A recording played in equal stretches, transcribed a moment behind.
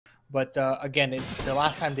But again, the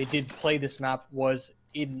last time they did play this map was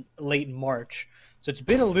in late March. So it's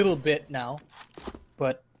been a little bit now,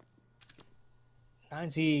 but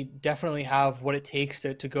TIENE definitely have what it takes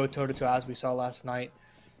to go toe-to-toe, as we saw last night.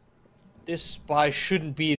 This buy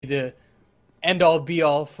shouldn't be the end-all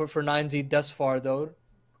be-all for TIENE thus far, though.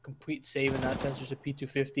 Complete save in that sense, just a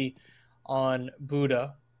P250 on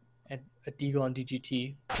Buddha and a Deagle on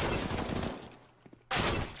DGT.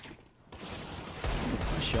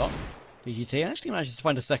 Nice shot. DGT actually manages to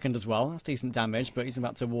find a second as well. That's decent damage, but he's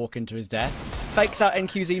about to walk into his death. Fakes out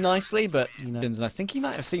NQZ nicely, but you know, and I think he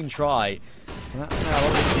might have seen Try. So that's now a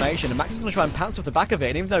lot of information. And Max is going to try and pounce off the back of it.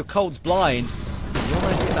 And even though Cold's blind, he'll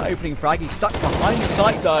manage to get that opening frag. He's stuck behind the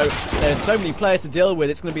site though. There's so many players to deal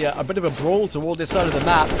with. It's going to be a bit of a brawl toward this side of the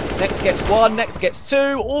map. Next gets one, next gets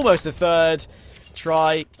two, almost a third.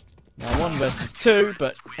 Try. Now 1 versus 2,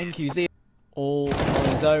 but NQZ all on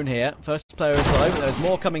his own here. First player is low, but there's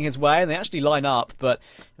more coming his way, and they actually line up, but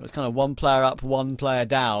it was kind of 1 player up, 1 player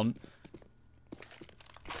down.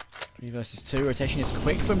 3 versus 2, rotation is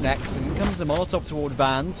quick from Next, and in comes the Molotov toward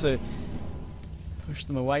Van to push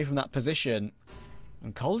them away from that position.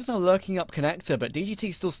 And Cold is now lurking up connector, but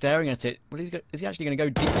DGT's still staring at it. What is he actually going to go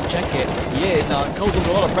deep to check it? He is. Now, Cold's under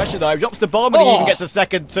a lot of pressure, though. Drops the bomb, and he even gets a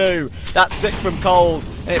second, too. That's sick from Cold.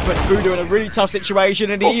 And it puts Buddha in a really tough situation,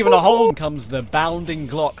 and he even a hold. Comes the bounding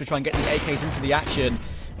Glock to try and get the AKs into the action.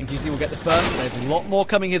 And QZ will get the first. There's a lot more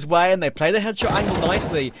coming his way, and they play the headshot angle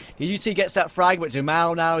nicely. DGT gets that frag, but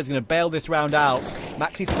Jamal now is going to bail this round out.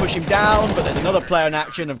 Maxie's to push him down, but there's another player in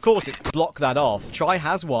action. Of course, it's block that off. Try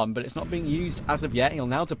has one, but it's not being used as of yet. He'll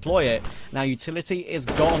now deploy it. Now utility is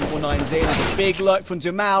gone for TIENE. There's a big lurk from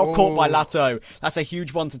Jamal, caught by Lato. That's a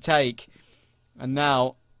huge one to take. And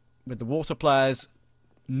now, with the water players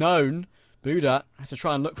known, Buddha has to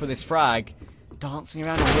try and look for this frag. Dancing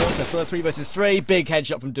around in the water. Still a 3 versus 3. Big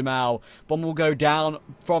headshot from Jamal. Bomb will go down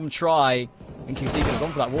from Try. And QZ could have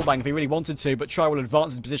gone for that wallbang if he really wanted to, but Try will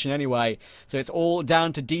advance his position anyway. So it's all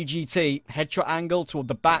down to DGT. Headshot angle toward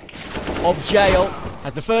the back of Jail.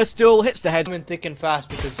 As the first duel hits the head. Coming thick and fast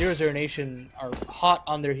because 00Nation are hot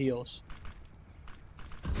on their heels.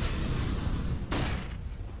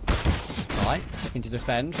 Looking to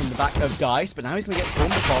defend from the back of Dice, but now he's going to get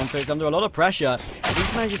swarmed upon, so he's under a lot of pressure.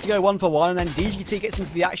 He manages to go 1 for 1, and then DGT gets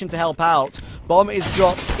into the action to help out. Bomb is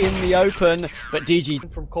dropped in the open, but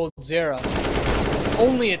DG from Cold Zera,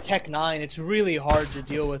 only a Tech 9. It's really hard to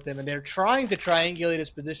deal with him, and they're trying to triangulate his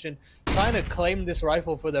position, trying to claim this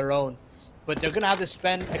rifle for their own. But they're going to have to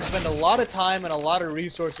expend a lot of time and a lot of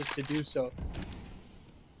resources to do so.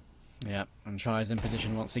 Yeah, and Tries in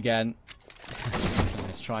position once again.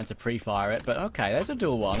 He's trying to pre-fire it, but okay, there's a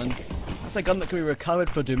dual one, and that's a gun that can be recovered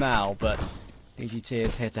for Dumal, but DGT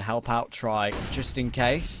is here to help out Try, just in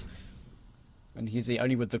case. And he's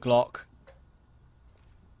only with the Glock.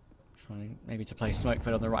 Trying maybe to play smoke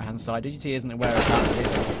pit on the right-hand side. DGT isn't aware of that, but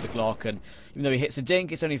he's with the Glock, and even though he hits a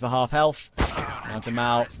dink, it's only for half health. Now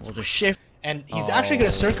Dumal will just shift. And he's actually going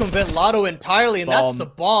to circumvent Lato entirely, and that's the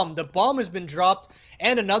bomb. The bomb has been dropped,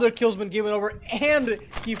 and another kill's been given over, and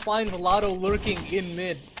he finds Lato lurking in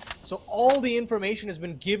mid. So all the information has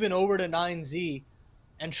been given over to TIENE,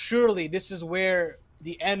 and surely this is where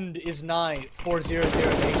the end is nigh for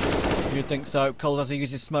 00Nation. You'd think so. Cold has to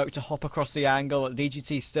use his smoke to hop across the angle.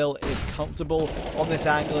 DGT still is comfortable on this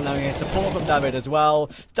angle, and now he has support from David as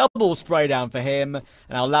well. Double spray down for him. And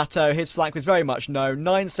now Lato, his flank was very much known.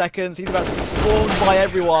 9 seconds, he's about to be swarmed by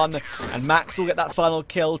everyone, and Max will get that final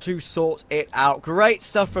kill to sort it out. Great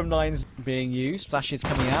stuff from TIENE being used. Flashes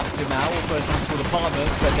coming out to now, all first into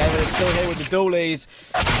apartments, but David is still here with the dualies.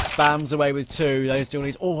 He spams away with 2. Those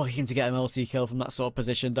dualies all looking to get a multi-kill from that sort of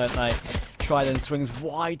position, don't they? Try then swings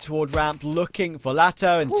wide toward ramp, looking for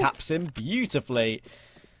Lato, and taps him beautifully.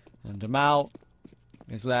 And Dumal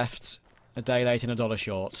is left a day late and $1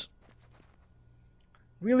 short.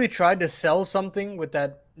 Really tried to sell something with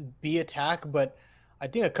that B attack, but I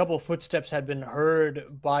think a couple footsteps had been heard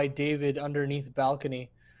by David underneath balcony,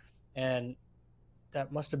 and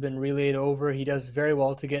that must have been relayed over. He does very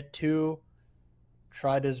well to get 2.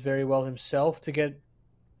 Try does very well himself to get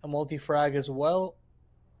a multi-frag as well.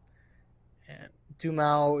 And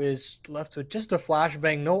Dumal is left with just a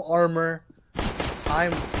flashbang, no armor.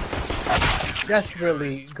 Time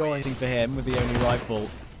desperately going for him with the only rifle.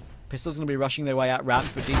 Pistol's going to be rushing their way out ramp,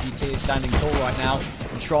 but DGT is standing tall right now.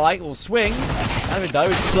 And Try will swing. David, though,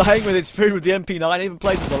 is playing with his food with the MP9, even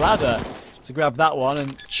plays with the ladder to grab that one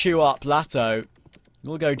and chew up Lato.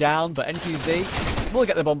 Will go down, but NQZ will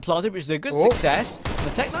get the bomb planted, which is a good success. And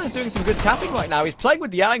the Tech 9 is doing some good tapping right now. He's playing with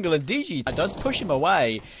the angle, and DG does push him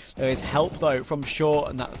away. There is help, though, from short,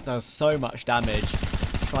 and that does so much damage.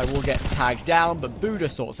 Fly will get tagged down, but Buddha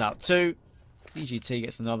sorts out 2. DGT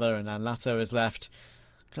gets another, and then Lato is left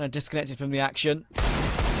kind of disconnected from the action.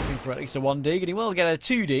 Looking for at least a 1 dig, and he will get a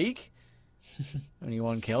 2 dig. Only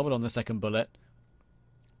 1 kill, but on the second bullet.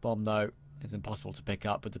 Bomb, though, is impossible to pick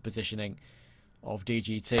up with the positioning of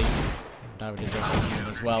DGT. David is also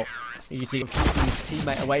as well. DGT keeping his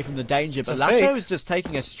teammate away from the danger, but Lato is just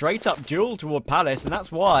taking a straight-up duel toward Palace, and that's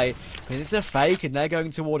why, because it's a fake, and they're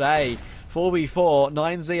going toward A. 4v4,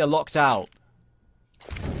 9Z are locked out.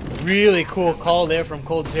 Really cool call there from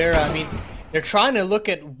coldzera. I mean, they're trying to look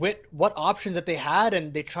at what options that they had,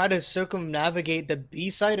 and they try to circumnavigate the B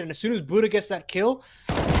side, and as soon as Buddha gets that kill,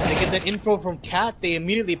 they get that info from Cat, they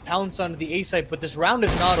immediately pounce onto the A side, but this round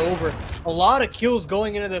is not over. A lot of kills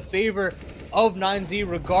going into the favor of 9Z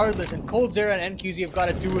regardless, and coldzera and NQZ have got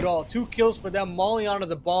to do it all. 2 kills for them, Molly onto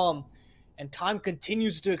the bomb, and time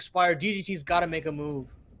continues to expire. DGT's got to make a move.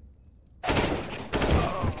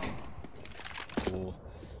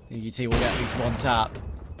 DGT will get at least 1 tap,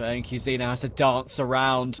 but NQZ now has to dance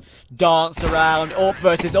around. AWP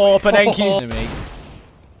versus AWP, and NQZ.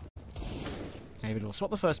 David will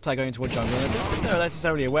swap the first player going toward jungle. I'm not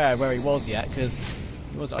necessarily aware of where he was yet, because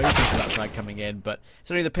he was open to that flag coming in, but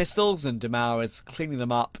it's only the pistols, and Demau is cleaning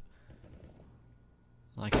them up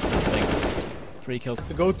like it's nothing. 3 kills.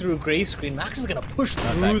 To go through gray screen, Max is going to push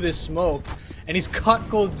through this smoke, and he's caught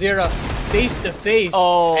coldzera face to face,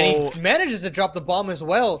 and he manages to drop the bomb as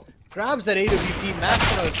well. Grabs that AWP,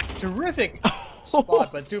 Max in a terrific spot,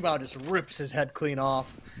 but Demau just rips his head clean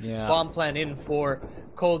off. Yeah. Bomb plan in for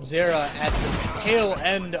coldzera at the tail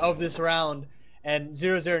end of this round, and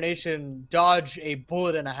 00Nation dodge a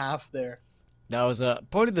bullet and a half there. That was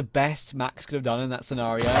probably the best Max could have done in that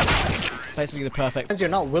scenario. Basically the perfect. You're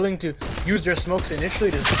not willing to use their smokes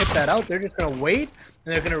initially to put that out. They're just going to wait,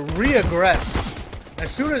 and they're going to re-aggress. As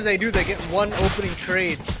soon as they do, they get 1 opening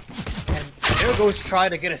trade. And there goes Try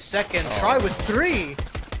to get a second. Try with 3.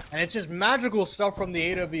 And it's just magical stuff from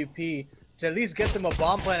the AWP to at least get them a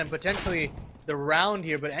bomb plan and potentially the round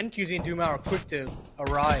here. But NQZ and Demau are quick to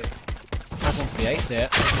arrive. That's on for the ace here. They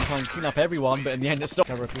can try and clean up everyone, but in the end it's not.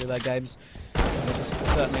 Cover a few of their games. It was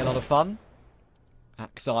certainly a lot of fun.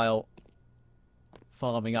 Axile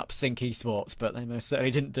farming up Sync Esports, but they most certainly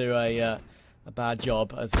didn't do a bad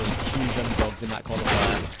job as the huge underdogs in that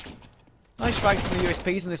qualifier. Nice strike from the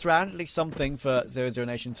USPs in this round, at least something for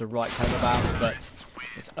 00Nation to write home about, but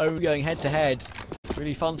it's only going head to head.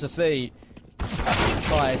 Really fun to see.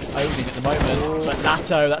 Try is owning at the moment, but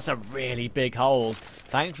Lato, that's a really big hold.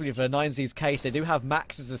 Thankfully for 9Z's case, they do have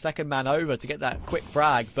Max as the second man over to get that quick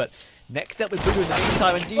frag, but next up with Buddha in the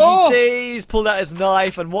meantime, and DGT's pulled out his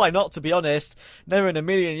knife, and why not, to be honest? Never in a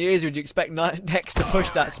million years would you expect Next to push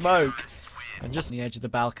that smoke. And just on the edge of the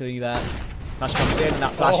balcony there, flash comes in, and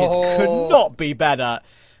that flash could not be better.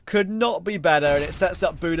 Could not be better, and it sets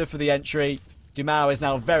up Buddha for the entry. Demau is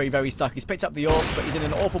now very, very stuck. He's picked up the AWP, but he's in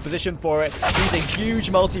an awful position for it. He's a huge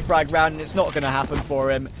multi-frag round, and it's not going to happen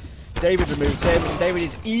for him. David removes him, and David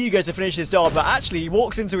is eager to finish this job, but actually he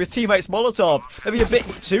walks into his teammate's Molotov. Maybe a bit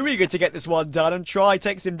too eager to get this one done, and Try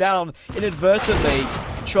takes him down inadvertently.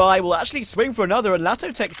 Try will actually swing for another, and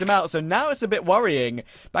Lato takes him out, so now it's a bit worrying.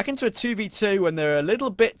 Back into a 2v2 when they're a little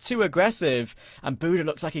bit too aggressive, and Buddha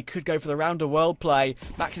looks like he could go for the round of world play.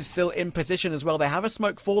 Max is still in position as well. They have a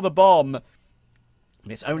smoke for the bomb.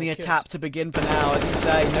 It's only a tap to begin for now, as you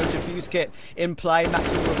say. No defuse kit in play. Max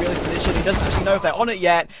will reveal his position. He doesn't actually know if they're on it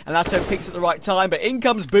yet. And Lato peeks at the right time, but in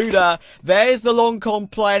comes Buddha. There's the long con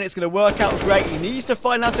play, and it's going to work out great. He needs to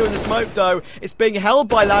find Lato in the smoke, though. It's being held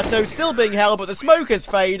by Lato, still being held, but the smoke has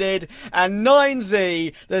faded. And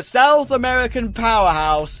 9Z, the South American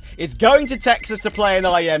powerhouse, is going to Texas to play in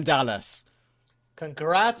IEM Dallas.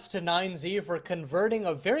 Congrats to 9Z for converting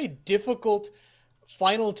a very difficult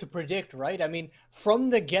final to predict, right? I mean, from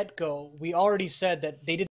the get-go, we already said that they did